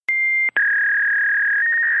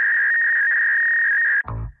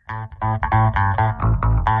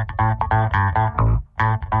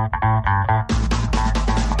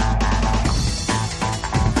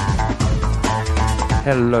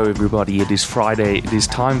Hello everybody, it is Friday. It is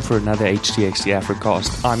time for another htxt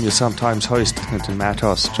Africast. I'm your sometimes host, Clinton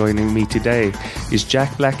Matos. Joining me today is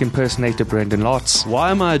Jack Black impersonator Brendan Lotz.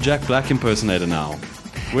 Why am I a Jack Black impersonator now?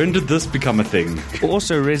 When did this become a thing?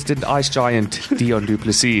 Also resident ice giant Dion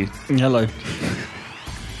Duplessis. Hello.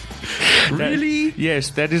 Really?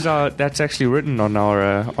 Yes, that's actually written on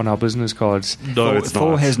our business cards. No, it's not.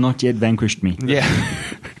 Thor has not yet vanquished me. Yeah.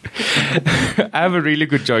 I have a really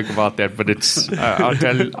good joke about that, but it's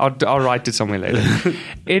I'll write it somewhere later.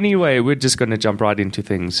 Anyway, we're just going to jump right into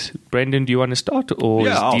things. Brendan, do you want to start, or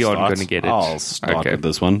is Dion going to get it? I'll start with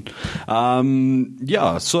this one.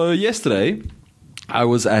 So yesterday I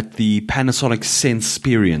was at the Panasonic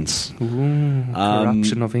Senseperience.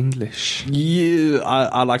 Corruption of English. Yeah,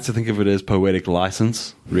 I like to think of it as poetic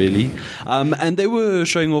license, really. And they were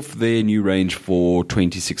showing off their new range for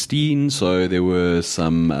 2016. So there were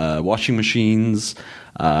some washing machines.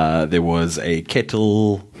 There was a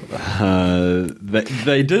kettle.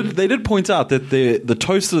 They did point out that the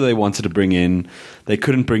toaster they wanted to bring in, they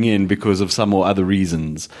couldn't bring in because of some or other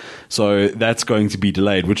reasons. So that's going to be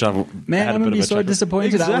delayed, which I'm going to be so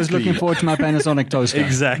disappointed. Exactly. I was looking forward to my Panasonic toaster.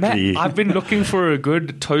 Exactly. Man, I've been looking for a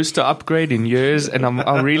good toaster upgrade in years, and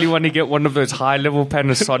I really want to get one of those high-level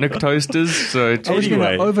Panasonic toasters. So I was going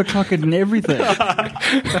to overclock it and everything.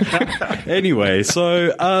 Anyway,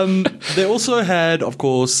 so they also had, of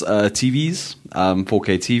course, TVs,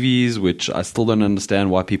 4K TVs, which I still don't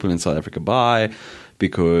understand why people in South Africa buy,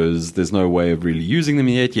 because there's no way of really using them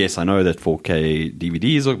yet. Yes, I know that 4K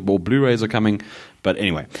DVDs or Blu-rays are coming, but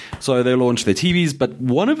anyway. So they launched their TVs, but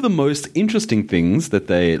one of the most interesting things that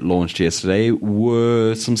they launched yesterday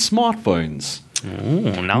were some smartphones.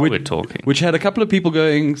 Ooh, now we're talking. Which had a couple of people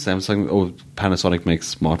going, Samsung or Panasonic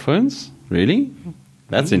makes smartphones? Really?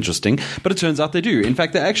 That's interesting, but it turns out they do. In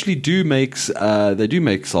fact, they actually do make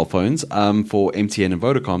cell phones for MTN and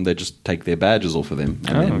Vodacom. They just take their badges off of them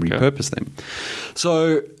and then repurpose them.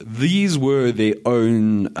 So these were their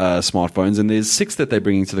own smartphones, and there's 6 that they're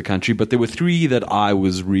bringing to the country, but there were 3 that I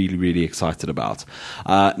was really, really excited about.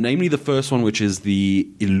 Namely, the first one, which is the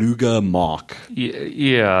Iluga Mark.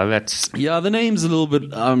 Yeah, the name's a little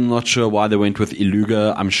bit. I'm not sure why they went with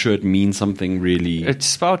Iluga. I'm sure it means something really. It's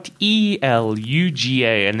spelled ELUGA.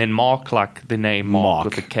 And then Mark, like the name Mark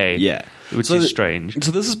with a K. Yeah. Which is strange. So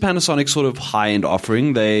this is Panasonic's sort of high-end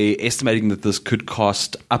offering. They're estimating that this could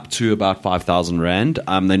cost up to about 5,000 Rand.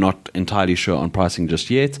 They're not entirely sure on pricing just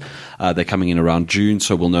yet. They're coming in around June,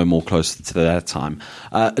 so we'll know more closer to that time.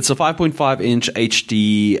 It's a 5.5-inch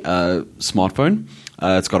HD smartphone.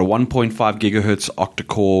 It's got a 1.5 gigahertz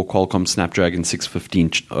octa-core Qualcomm Snapdragon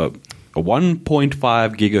 615 a 1.5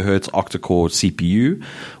 gigahertz octa-core CPU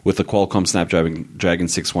with a Qualcomm Snapdragon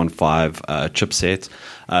 615 chipset,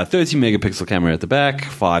 30 megapixel camera at the back,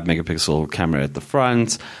 5 megapixel camera at the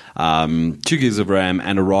front, 2 gigs of RAM,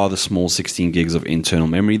 and a rather small 16 gigs of internal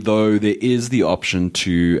memory, though there is the option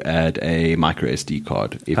to add a micro SD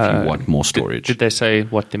card if you want more storage. Did they say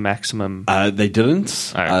what the maximum? They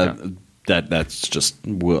didn't. That's just.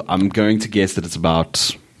 I'm going to guess that it's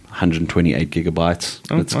about 128 gigabytes.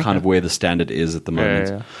 That's kind of where the standard is at the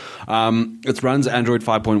moment. It runs Android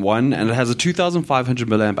 5.1 and it has a 2,500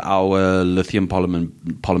 milliamp hour lithium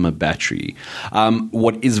polymer battery.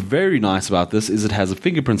 What is very nice about this is it has a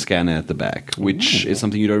fingerprint scanner at the back, which is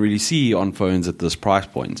something you don't really see on phones at this price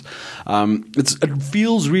point. It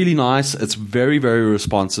feels really nice. It's very, very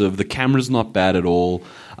responsive. The camera's not bad at all.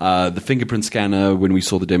 The fingerprint scanner, when we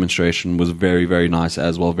saw the demonstration, was very, very nice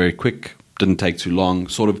as well. Very quick. Didn't take too long.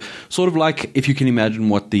 Sort of like if you can imagine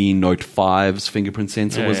what the Note 5's fingerprint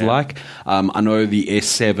sensor was like. I know the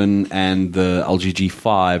S7 and the LG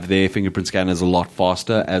G5, their fingerprint scanner is a lot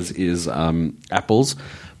faster, as is Apple's.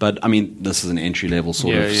 But I mean, this is an entry level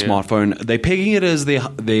sort of smartphone. They're pegging it as their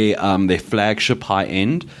flagship high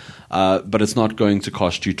end. But it's not going to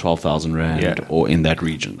cost you 12,000 Rand or in that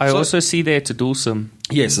region. I also see there it's a dual SIM.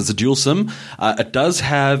 Yes, it's a dual SIM. It does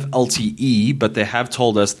have LTE, but they have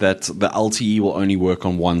told us that the LTE will only work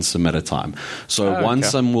on one SIM at a time. So one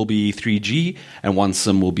SIM will be 3G and one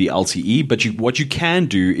SIM will be LTE. But what you can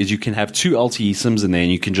do is you can have 2 LTE SIMs in there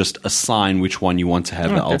and you can just assign which one you want to have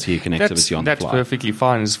the LTE connectivity on the fly. That's perfectly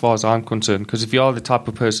fine as far as I'm concerned, because if you are the type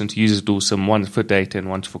of person to use a dual SIM, one's for data and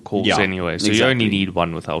one's for calls anyway. So you only need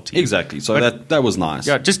one with LTE. Exactly. So that was nice.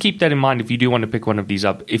 Yeah, just keep that in mind if you do want to pick one of these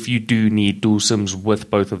up. If you do need dual SIMs with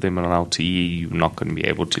both of them on LTE, you're not going to be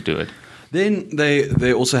able to do it. Then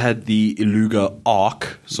they also had the Iluga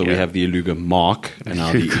Arc. So we have the Iluga Mark and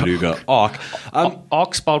now the Iluga Arc.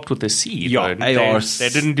 Arc spelled with a C. Yeah, they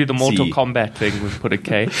didn't do the Mortal Kombat thing with put a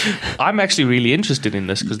K. I'm actually really interested in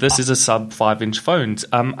this because this is a sub 5-inch phone.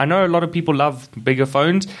 I know a lot of people love bigger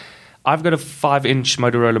phones. I've got a 5-inch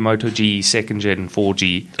Motorola Moto G 2nd Gen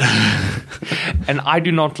 4G. And I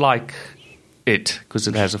do not like it because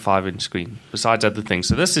it has a 5-inch screen, besides other things.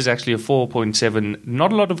 So this is actually a 4.7.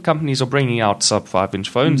 Not a lot of companies are bringing out sub 5-inch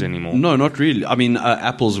phones anymore. No, not really. I mean,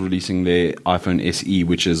 Apple's releasing their iPhone SE,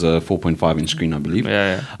 which is a 4.5-inch screen, I believe.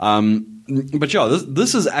 Yeah. But yeah,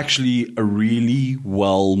 this is actually a really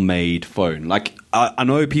well-made phone. Like, I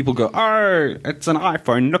know people go, oh, it's an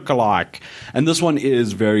iPhone lookalike. And this one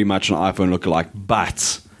is very much an iPhone lookalike,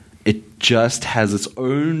 but it just has its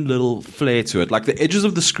own little flair to it. Like, the edges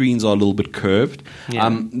of the screens are a little bit curved.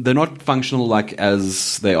 Yeah. They're not functional like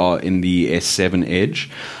as they are in the S7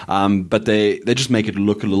 Edge, but they just make it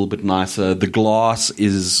look a little bit nicer. The glass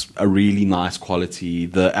is a really nice quality.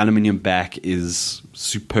 The aluminium back is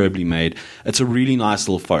superbly made. It's a really nice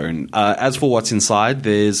little phone. As for what's inside,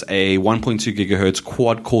 there's a 1.2 gigahertz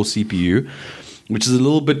quad-core CPU, which is a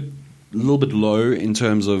little bit low in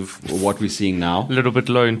terms of what we're seeing now. A little bit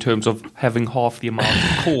low in terms of having half the amount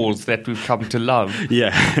of cores that we've come to love.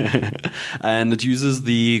 Yeah. And it uses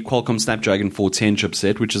the Qualcomm Snapdragon 410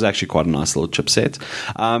 chipset, which is actually quite a nice little chipset.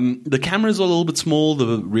 The cameras are a little bit small.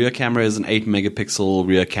 The rear camera is an 8-megapixel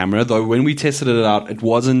rear camera, though when we tested it out, it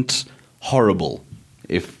wasn't horrible,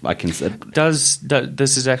 if I can say.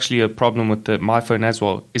 This is actually a problem with my phone as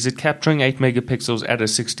well. Is it capturing 8 megapixels at a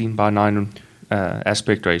 16:9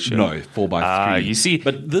 aspect ratio? No, 4:3. You see,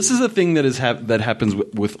 but this is a thing that that happens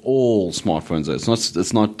with all smartphones. It's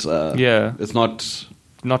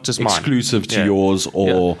not just exclusive to yours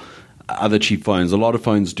or other cheap phones. A lot of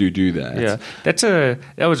phones do that. Yeah,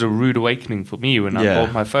 that was a rude awakening for me when I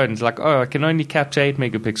bought my phone. It's like, I can only capture 8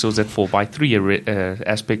 megapixels at 4:3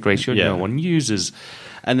 aspect ratio. No one uses.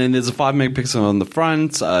 And then there's a 5 megapixel on the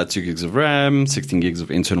front, 2 gigs of RAM, 16 gigs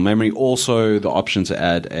of internal memory. Also, the option to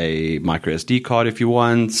add a micro SD card if you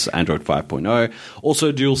want, Android 5.0.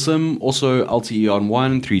 Also, dual SIM, also LTE on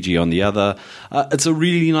one, 3G on the other. It's a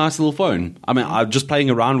really nice little phone. I mean, I'm just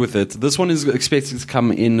playing around with it. This one is expected to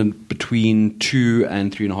come in between 2,000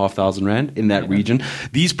 and 3,500 Rand in that region.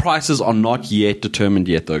 These prices are not yet determined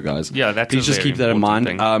yet, though, guys. Yeah, that's Please just keep that in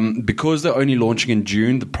mind. Because they're only launching in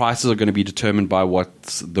June, the prices are going to be determined by what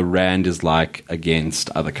the Rand is like against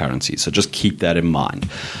other currencies. So just keep that in mind.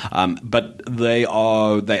 But they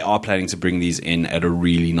are planning to bring these in at a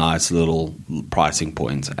really nice little pricing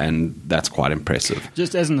point, and that's quite impressive.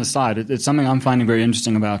 Just as an aside, it's something I'm finding very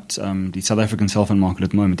interesting about the South African cell phone market at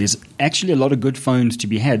the moment. There's actually a lot of good phones to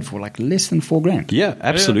be had for like less than $4,000. Yeah,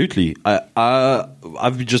 absolutely.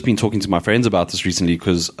 I've just been talking to my friends about this recently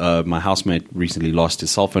because my housemate recently lost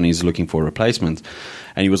his cell phone. He's looking for a replacement.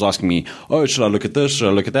 And he was asking me, should I look at this? Should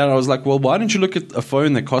I look at that? I was like, well, why don't you look at a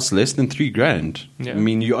phone that costs less than $3,000? Yeah. I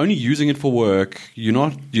mean, you're only using it for work. You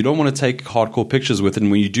don't want to take hardcore pictures with it.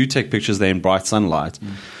 And when you do take pictures, they're in bright sunlight.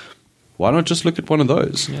 Why not just look at one of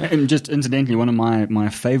those? Yeah. And just incidentally, one of my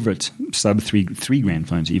favorite sub $3,000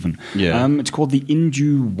 phones even. Yeah. It's called the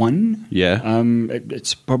Inju 1. Yeah.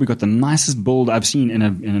 It's probably got the nicest build I've seen in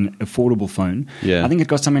an affordable phone. Yeah. I think it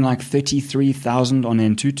got something like 33,000 on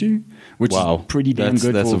Antutu, which is pretty damn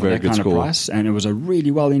good for that kind of price. And it was a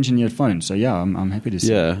really well engineered phone. So yeah, I'm happy to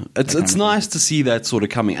see. Yeah, it's nice to see that sort of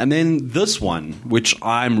coming. And then this one, which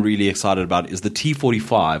I'm really excited about, is the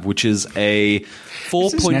T45, which is a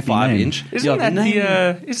 4.5 inch. Isn't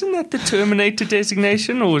that the Terminator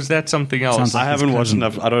designation, or is that something else? I haven't watched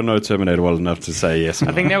enough. I don't know Terminator well enough to say yes.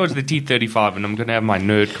 I think that was the T35, and I'm going to have my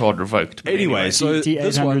nerd card revoked. Anyway, so T800,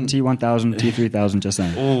 this one, T1000, T3000, just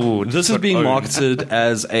saying. Oh, this is being marketed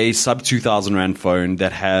as a sub 2,000 Rand phone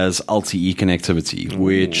that has LTE connectivity,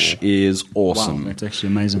 which is awesome. Wow, that's actually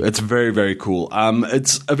amazing. It's very, very cool.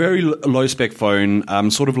 It's a very low spec phone,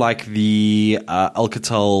 sort of like the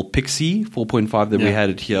Alcatel Pixie 4.5 that we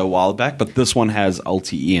had here a while back, but this one has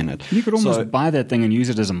LTE in it. You could almost buy that thing and use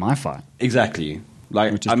it as a MiFi. Exactly.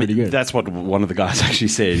 Which is pretty good. That's what one of the guys actually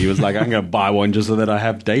said. He was like, I'm going to buy one just so that I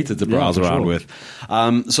have data to browse around with.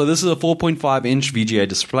 So this is a 4.5-inch VGA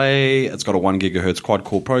display. It's got a 1 gigahertz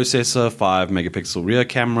quad-core processor, 5 megapixel rear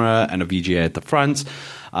camera, and a VGA at the front.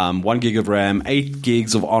 1 gig of RAM, 8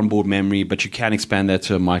 gigs of onboard memory, but you can expand that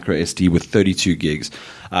to a micro SD with 32 gigs,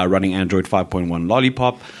 running Android 5.1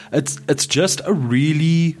 Lollipop. It's just a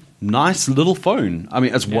really nice little phone. I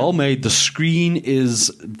mean, it's well made. The screen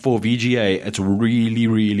is for VGA. It's really,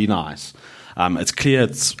 really nice. It's clear.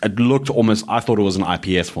 It looked almost. I thought it was an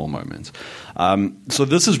IPS for a moment. So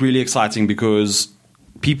this is really exciting because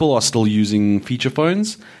people are still using feature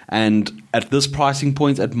phones, and at this pricing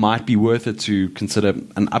point, it might be worth it to consider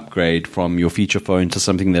an upgrade from your feature phone to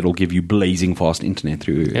something that will give you blazing fast internet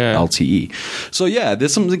through LTE. So yeah,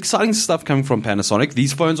 there's some exciting stuff coming from Panasonic.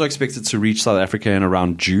 These phones are expected to reach South Africa in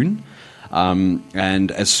around June,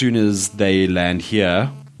 and as soon as they land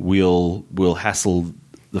here, we'll hassle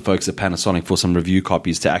the folks at Panasonic for some review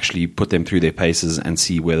copies to actually put them through their paces and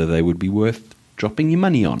see whether they would be worth dropping your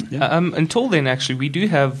money on. Until then, actually, we do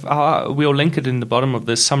have, we'll link it in the bottom of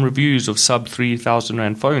this, some reviews of sub 3,000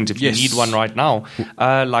 Rand phones if you need one right now.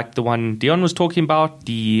 Like the one Dion was talking about,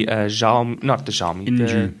 the Xiaomi, not the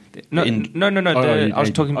Xiaomi. I was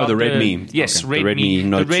talking about the Redmi. Yes, okay. Redmi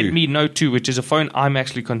Note 2. The Redmi Note 2, which is a phone I'm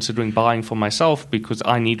actually considering buying for myself because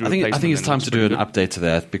I need replacement. I think it's time to do an update to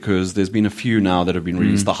that because there's been a few now that have been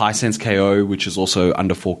released. The Hisense KO, which is also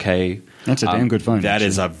under 4K. That's a damn good phone. That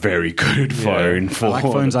is a very good phone. For I like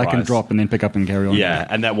phones I can drop and then pick up and carry on. Yeah,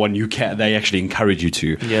 and that one they actually encourage you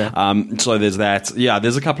to. Yeah. So there's that. Yeah,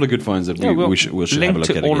 there's a couple of good phones that we should have a look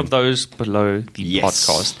at. Link to all of those below the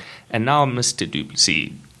podcast. And now, Mr.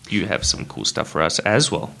 Duplessis, you have some cool stuff for us as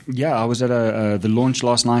well. Yeah, I was at the launch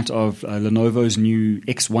last night of Lenovo's new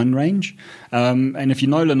X1 range. And if you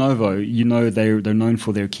know Lenovo, you know they're known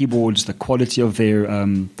for their keyboards, the quality of their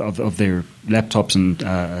of their laptops and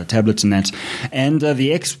tablets and that. And the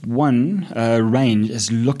X1 range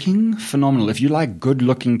is looking phenomenal. If you like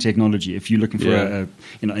good-looking technology, if you're looking for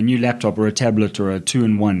a new laptop or a tablet or a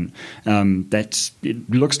 2-in-1, it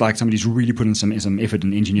looks like somebody's really put in some effort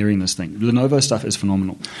in engineering this thing. Lenovo stuff is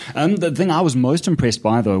phenomenal. The thing I was most impressed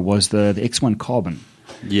by, though, was the X1 Carbon.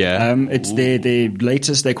 Yeah. It's their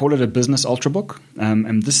latest, they call it a business ultrabook.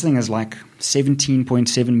 And this thing is like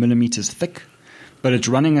 17.7 millimeters thick. But it's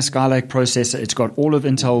running a Skylake processor. It's got all of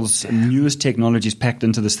Intel's newest technologies packed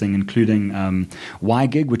into this thing, including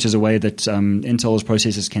WiGig, which is a way that Intel's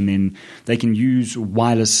processors can use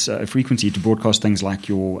wireless frequency to broadcast things like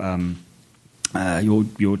your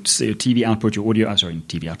TV output, your audio,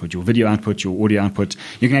 TV output, your video output, your audio output.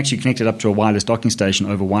 You can actually connect it up to a wireless docking station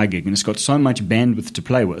over WiGig, and it's got so much bandwidth to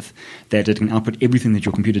play with that it can output everything that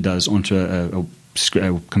your computer does onto a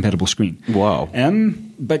compatible screen. Wow.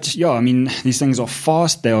 But yeah, I mean, these things are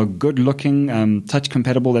fast, they are good looking, touch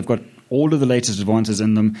compatible, they've got all of the latest advances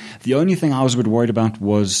in them. The only thing I was a bit worried about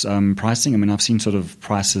was pricing. I mean, I've seen sort of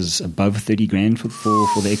prices above 30 grand for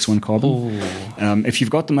the X1 Carbon. If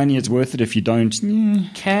you've got the money, it's worth it. If you don't,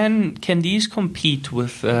 Can these compete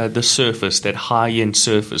with the Surface, that high-end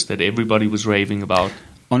Surface that everybody was raving about?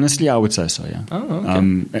 Honestly, I would say so, yeah.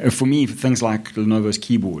 Oh, okay. For me, things like Lenovo's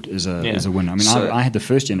keyboard is a winner. I mean, I had the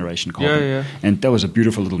first generation Carbon, and that was a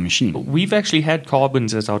beautiful little machine. We've actually had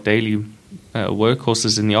Carbons as our daily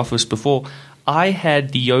workhorses in the office before. I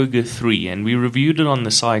had the Yoga 3, and we reviewed it on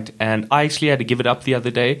the site, and I actually had to give it up the other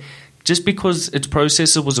day just because its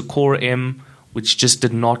processor was a Core M, which just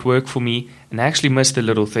did not work for me, and I actually missed the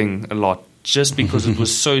little thing a lot just because it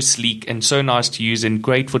was so sleek and so nice to use and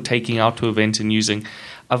great for taking out to events and using.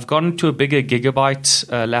 I've gone to a bigger Gigabyte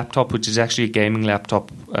laptop, which is actually a gaming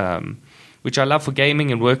laptop, which I love for gaming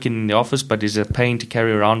and working in the office, but is a pain to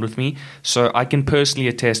carry around with me. So I can personally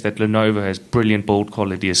attest that Lenovo has brilliant build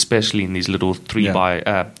quality, especially in these little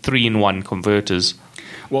 3-in-1 converters.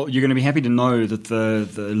 Well, you're going to be happy to know that the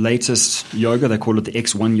latest Yoga, they call it the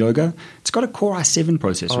X1 Yoga, it's got a Core i7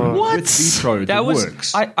 processor. What? With vPro that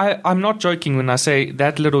works. I'm not joking when I say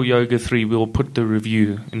that little Yoga 3, we'll put the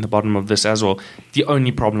review in the bottom of this as well. The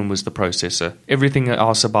only problem was the processor. Everything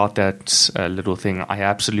else about that little thing I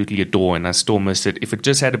absolutely adore, and I still miss it. If it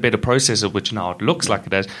just had a better processor, which now it looks like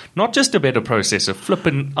it has, not just a better processor,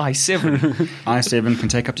 flipping i7. i7 can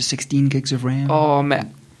take up to 16 gigs of RAM. Oh,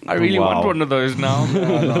 man. I really want one of those now.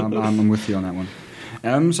 I'm with you on that one.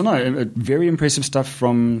 Very impressive stuff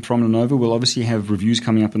from Lenovo. We'll obviously have reviews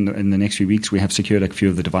coming up in the next few weeks. We have secured a few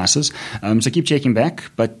of the devices. So keep checking back.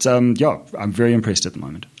 But I'm very impressed at the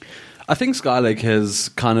moment. I think Skylake has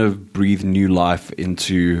kind of breathed new life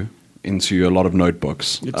into a lot of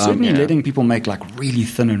notebooks. It's certainly letting people make like really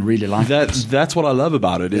thin and really light. That's what I love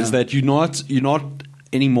about it, is that you're not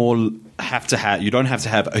anymore you don't have to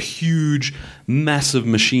have a huge, massive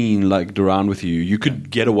machine lugged around with you. You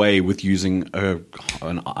could get away with using an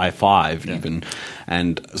i5 even,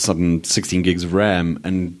 and some 16 gigs of RAM,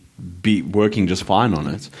 and be working just fine on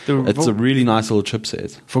it. It's a really nice little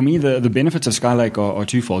chipset. For me, the benefits of Skylake are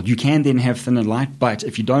twofold. You can then have thin and light, but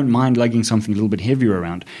if you don't mind lugging something a little bit heavier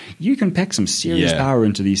around, you can pack some serious power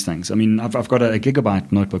into these things. I mean, I've got a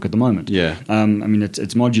gigabyte notebook at the moment. Yeah. I mean,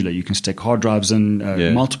 it's modular. You can stick hard drives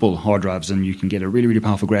in, multiple hard drives, and you can get a really, really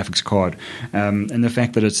powerful graphics card. And the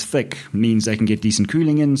fact that it's thick means they can get decent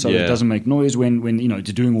cooling in, so it doesn't make noise when you're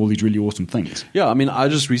doing all these really awesome things. Yeah, I mean, I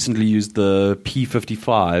just recently used the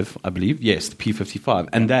P55, I believe. Yes, the P55.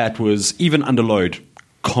 And that was, even under load,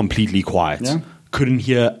 completely quiet. Yeah. Couldn't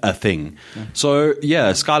hear a thing. Yeah. So,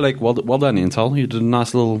 Skylake, well done, Intel. You did a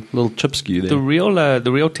nice little chip skew there.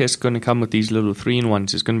 The real test going to come with these little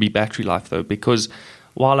 3-in-1s is going to be battery life, though, because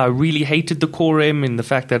while I really hated the Core M in the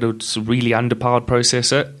fact that it's a really underpowered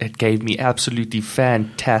processor, it gave me absolutely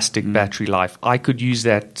fantastic battery life. I could use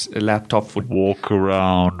that laptop for... Walk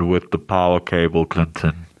around with the power cable,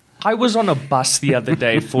 Clinton. I was on a bus the other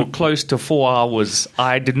day for close to 4 hours.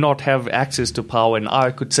 I did not have access to power, and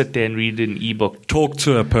I could sit there and read an ebook. Talk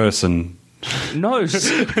to a person. No,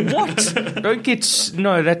 what?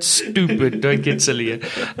 No, that's stupid. Don't get silly.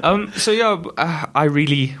 I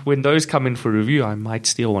really, when those come in for review, I might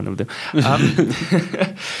steal one of them.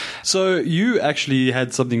 So you actually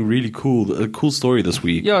had something really cool, a cool story this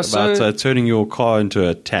week about turning your car into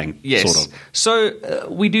a tank, sort of. So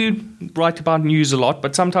we do write about news a lot,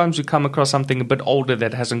 but sometimes we come across something a bit older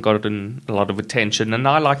that hasn't gotten a lot of attention, and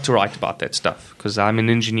I like to write about that stuff because I'm an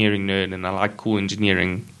engineering nerd and I like cool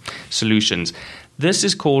engineering solutions. This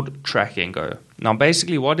is called Track and Go. Now,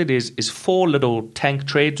 basically what it is 4 little tank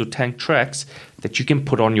treads or tank tracks that you can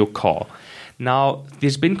put on your car. Now,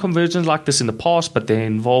 there's been conversions like this in the past, but they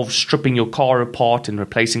involve stripping your car apart and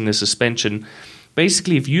replacing the suspension.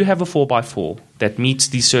 Basically, if you have a 4x4 that meets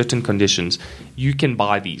these certain conditions, you can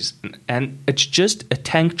buy these. And it's just a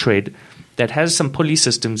tank tread that has some pulley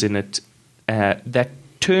systems in it that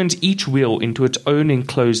turns each wheel into its own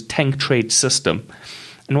enclosed tank tread system.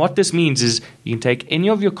 And what this means is you can take any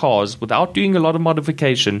of your cars without doing a lot of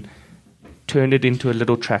modification, turn it into a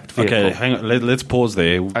little tracked vehicle. Okay, hang on. Let's pause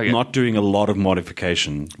there. Okay. Not doing a lot of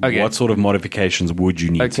modification. Okay. What sort of modifications would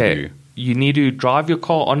you need to do? You need to drive your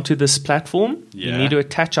car onto this platform. Yeah. You need to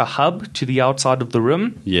attach a hub to the outside of the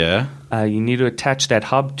rim. Yeah. You need to attach that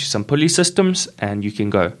hub to some pulley systems, and you can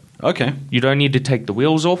go. Okay. You don't need to take the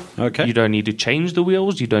wheels off. Okay. You don't need to change the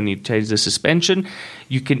wheels. You don't need to change the suspension.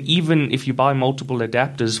 You can even, if you buy multiple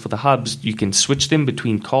adapters for the hubs, you can switch them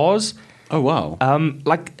between cars. Oh, wow.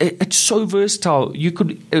 It's so versatile. You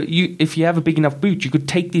could, if you have a big enough boot, you could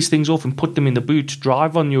take these things off and put them in the boot,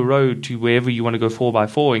 drive on your road to wherever you want to go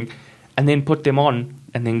 4x4ing, and then put them on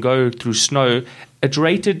and then go through snow.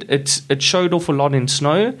 It showed off a lot in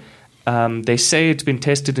snow. They say it's been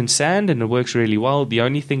tested in sand and it works really well. The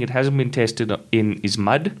only thing it hasn't been tested in is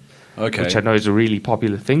mud, which I know is a really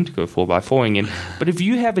popular thing to go 4x4ing in. But if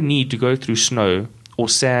you have a need to go through snow, or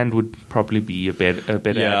sand would probably be a better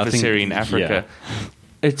adversary in Africa,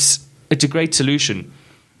 it's a great solution.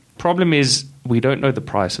 Problem is, we don't know the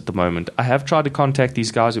price at the moment. I have tried to contact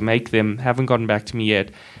these guys who make them, haven't gotten back to me yet.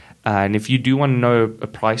 And if you do want to know a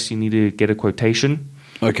price, you need to get a quotation.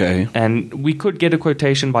 Okay. And we could get a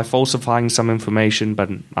quotation by falsifying some information,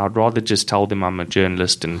 but I'd rather just tell them I'm a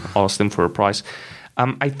journalist and ask them for a price.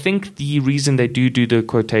 I think the reason they do the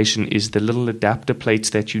quotation is the little adapter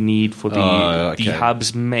plates that you need for the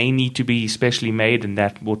hubs may need to be specially made, and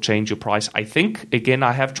that will change your price. I think, again,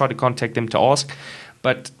 I have tried to contact them to ask,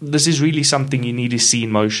 but this is really something you need to see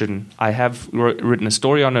in motion. I have written a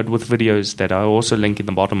story on it with videos that I also link in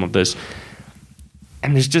the bottom of this.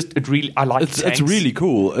 And I like it. It's really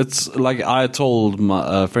cool. It's like I told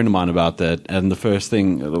a friend of mine about that, and the first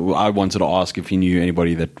thing I wanted to ask if he knew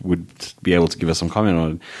anybody that would be able to give us some comment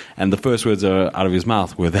on it. And the first words out of his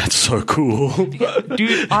mouth were, "That's so cool."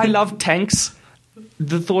 Dude, I love tanks.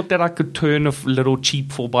 The thought that I could turn a little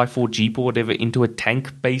cheap 4x4 Jeep or whatever into a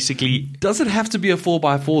tank, basically. Does it have to be a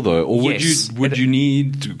 4x4 though, or would you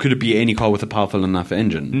need? Could it be any car with a powerful enough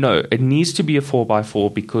engine? No, it needs to be a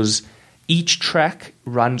 4x4 because each track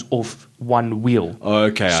runs off one wheel.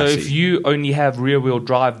 Okay, so if you only have rear-wheel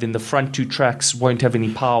drive, then the front 2 tracks won't have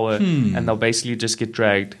any power, and they'll basically just get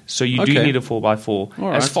dragged. So you do need a 4x4.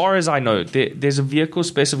 Right. As far as I know, there's a vehicle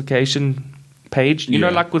specification page. You know,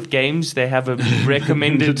 like with games, they have a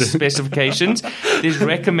recommended specifications. There's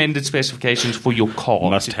recommended specifications for your car.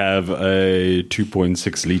 Must have a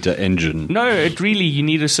 2.6 liter engine. No, you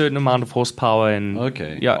need a certain amount of horsepower. And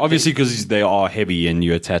obviously because they are heavy and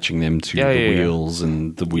you're attaching them to the wheels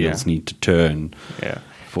and the wheels need to turn. Yeah.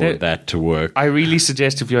 for that to work. I really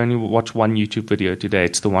suggest if you only watch one YouTube video today,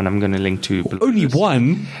 it's the one I'm going to link to. Only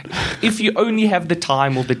one? If you only have the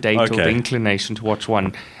time or the date or the inclination to watch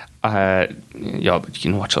one, but you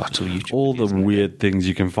can watch lots of YouTube. All the weird things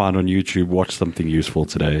you can find on YouTube. Watch something useful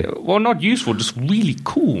today. Well, not useful, just really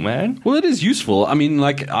cool, man. Well, it is useful. I mean,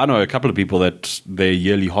 like, I know a couple of people that their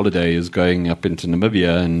yearly holiday is going up into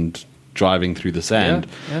Namibia and driving through the sand,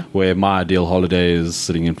 where my ideal holiday is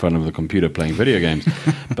sitting in front of the computer playing video games.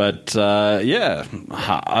 But I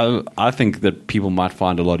think that people might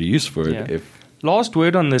find a lot of use for it. Last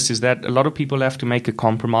word on this is that a lot of people have to make a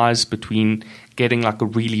compromise between getting like a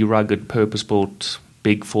really rugged, purpose-built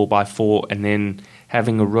big 4x4 and then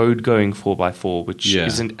having a road-going 4x4, which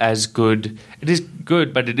isn't as good. It is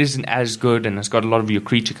good, but it isn't as good, and it's got a lot of your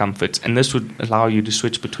creature comforts. And this would allow you to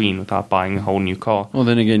switch between without buying a whole new car. Well,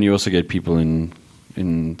 then again, you also get people in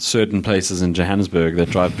certain places in Johannesburg that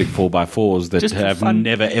drive big 4x4s that have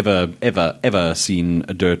never, ever seen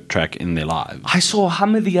a dirt track in their lives. I saw a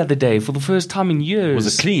Hummer the other day for the first time in years.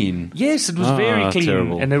 Was it clean? Yes, it was very clean.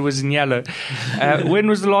 Terrible. And it was in yellow. When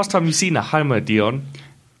was the last time you seen a Hummer, Dion?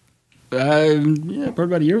 Probably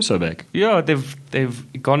about a year or so back. Yeah,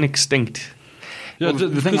 they've gone extinct. Well,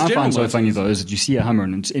 the thing I find so funny, though, is that you see a Hummer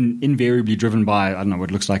and it's invariably driven by, I don't know,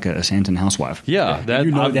 what looks like a Santon housewife. Yeah.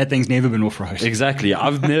 That thing's never been off-road. Exactly.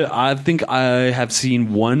 I think I have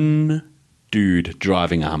seen one dude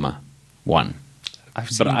driving a Hummer. One.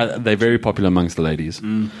 They're very popular amongst the ladies.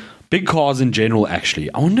 Big cars in general,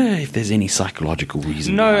 actually. I wonder if there's any psychological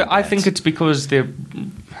reason. No, I think it's because they're...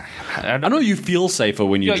 I know you feel safer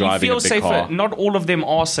when you're driving a big car. Not all of them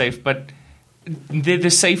are safe, but... they're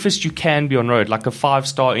the safest you can be on road. Like a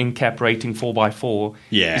 5-star NCAP rating 4x4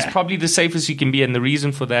 is probably the safest you can be, and the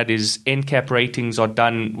reason for that is NCAP ratings are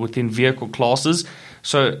done within vehicle classes.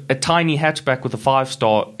 So a tiny hatchback with a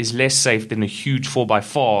 5-star is less safe than a huge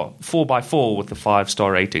 4x4 with a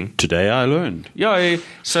 5-star rating. Today I learned. Yeah,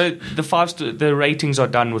 so the ratings are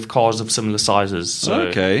done with cars of similar sizes. So,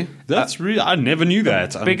 okay, that's really, I never knew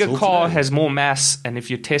that. Bigger car has more mass, and if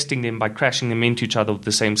you're testing them by crashing them into each other with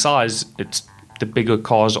the same size, the bigger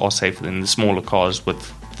cars are safer than the smaller cars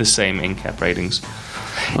with the same NCAP ratings.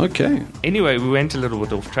 Okay. Anyway, we went a little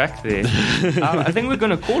bit off track there. I think we're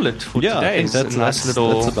going to call it for today. I think that's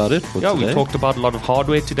about it for today. We talked about a lot of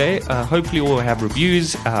hardware today. Hopefully we'll have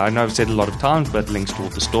reviews. I know I've said a lot of times, but links to all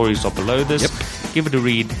the stories are below this. Give it a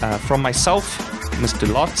read. From myself,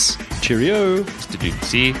 Mr. Lots. Cheerio. Mr.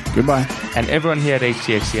 GC. Goodbye. And everyone here at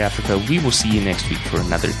HTXT Africa, we will see you next week for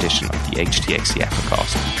another edition of the HTXT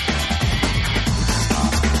Africast.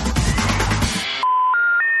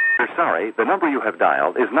 Sorry, the number you have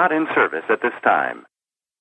dialed is not in service at this time.